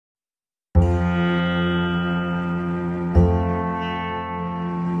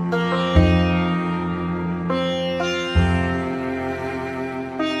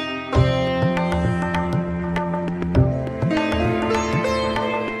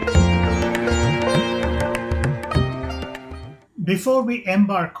before we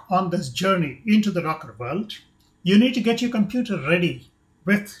embark on this journey into the Docker world, you need to get your computer ready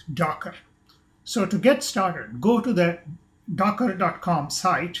with Docker. So to get started, go to the docker.com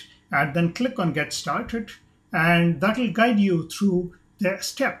site and then click on Get Started, and that will guide you through the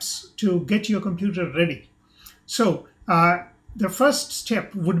steps to get your computer ready. So the first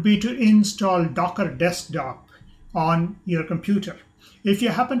step would be to install Docker Desktop on your computer. If you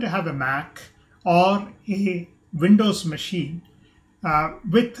happen to have a Mac or a Windows machine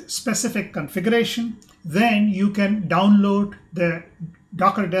with specific configuration, then you can download the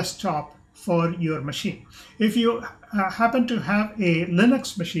Docker Desktop for your machine. If you happen to have a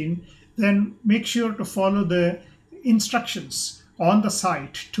Linux machine, then make sure to follow the instructions on the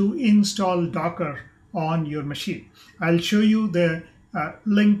site to install Docker on your machine. I'll show you the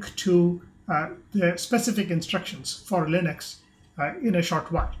link to the specific instructions for Linux in a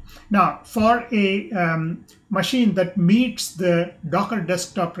short while. Now, for a machine that meets the Docker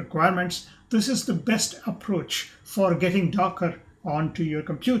Desktop requirements, this is the best approach for getting Docker onto your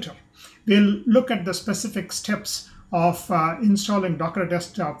computer. We'll look at the specific steps of installing Docker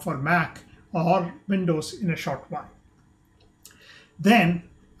Desktop for Mac or Windows in a short while. Then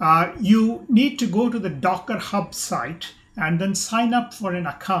you need to go to the Docker Hub site and then sign up for an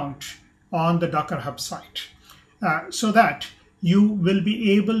account on the Docker Hub site so that you will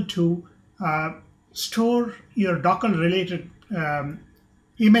be able to store your Docker related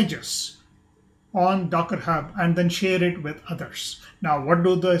images on Docker Hub and then share it with others. Now, what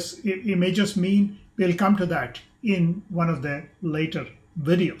do those images mean? We'll come to that in one of the later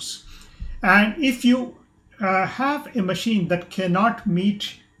videos. And if you have a machine that cannot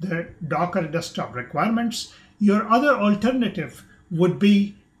meet the Docker Desktop requirements, your other alternative would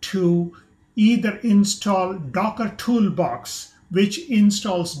be to either install Docker Toolbox, which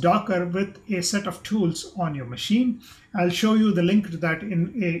installs Docker with a set of tools on your machine. I'll show you the link to that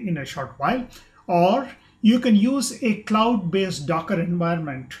in a short while. Or you can use a cloud-based Docker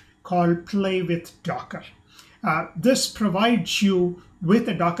environment called Play with Docker. This provides you with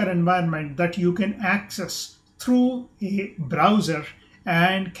a Docker environment that you can access through a browser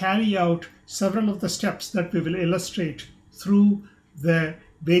and carry out several of the steps that we will illustrate through the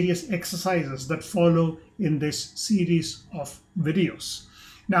various exercises that follow in this series of videos.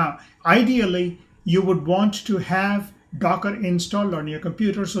 Now, ideally, you would want to have Docker installed on your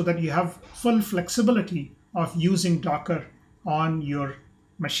computer so that you have full flexibility of using Docker on your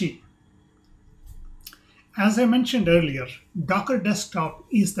machine. As I mentioned earlier, Docker Desktop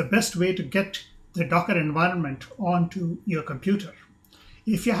is the best way to get the Docker environment onto your computer.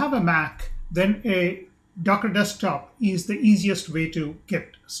 If you have a Mac, then a Docker Desktop is the easiest way to get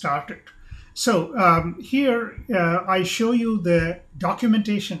started. So here I show you the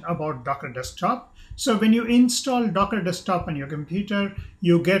documentation about Docker Desktop. So when you install Docker Desktop on your computer,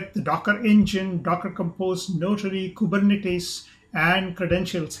 you get the Docker Engine, Docker Compose, Notary, Kubernetes, and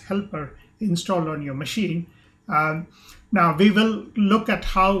Credentials Helper installed on your machine. Now we will look at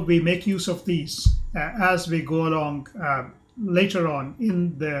how we make use of these as we go along later on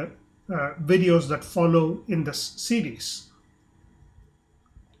in the videos that follow in this series.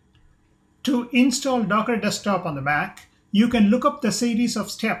 To install Docker Desktop on the Mac, you can look up the series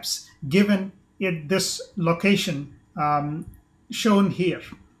of steps given at this location shown here.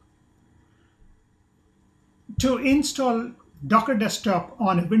 To install Docker Desktop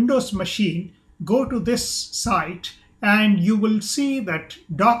on a Windows machine, go to this site and you will see that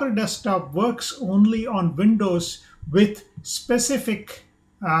Docker Desktop works only on Windows with specific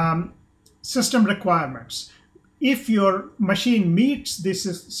system requirements. If your machine meets these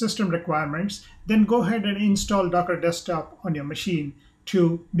system requirements, then go ahead and install Docker Desktop on your machine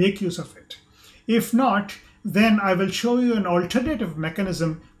to make use of it. If not, then I will show you an alternative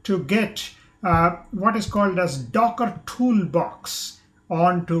mechanism to get what is called as Docker Toolbox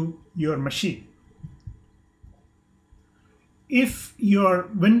onto your machine. If your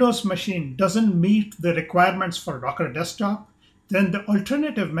Windows machine doesn't meet the requirements for Docker Desktop, then the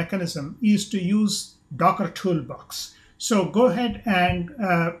alternative mechanism is to use Docker Toolbox. So go ahead and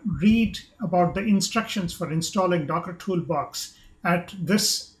read about the instructions for installing Docker Toolbox at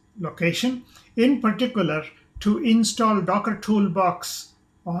this location. In particular, to install Docker Toolbox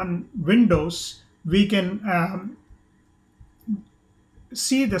on Windows, we can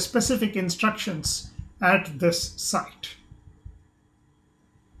see the specific instructions at this site.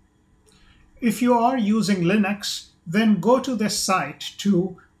 If you are using Linux, then go to this site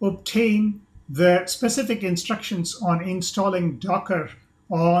to obtain the specific instructions on installing Docker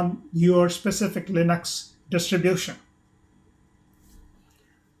on your specific Linux distribution.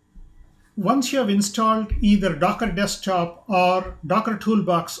 Once you have installed either Docker Desktop or Docker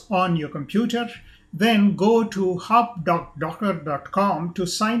Toolbox on your computer, then go to hub.docker.com to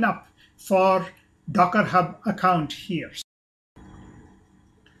sign up for Docker Hub account here.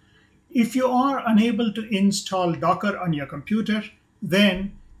 If you are unable to install Docker on your computer,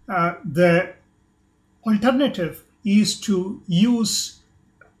 then the alternative is to use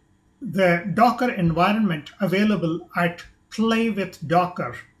the Docker environment available at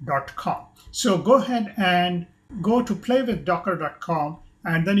playwithdocker.com. So go ahead and go to playwithdocker.com,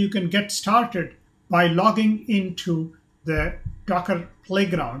 and then you can get started by logging into the Docker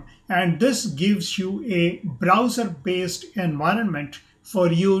Playground. And this gives you a browser-based environment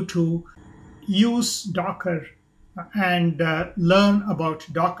for you to use Docker and learn about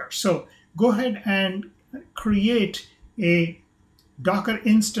Docker. So go ahead and create a Docker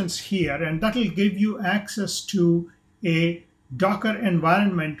instance here, and that will give you access to a Docker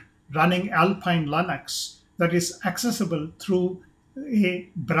environment running Alpine Linux that is accessible through a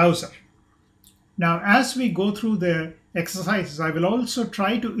browser. Now, as we go through the exercises, I will also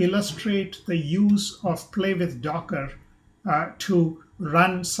try to illustrate the use of Play with Docker to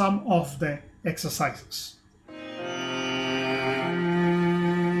run some of the exercises.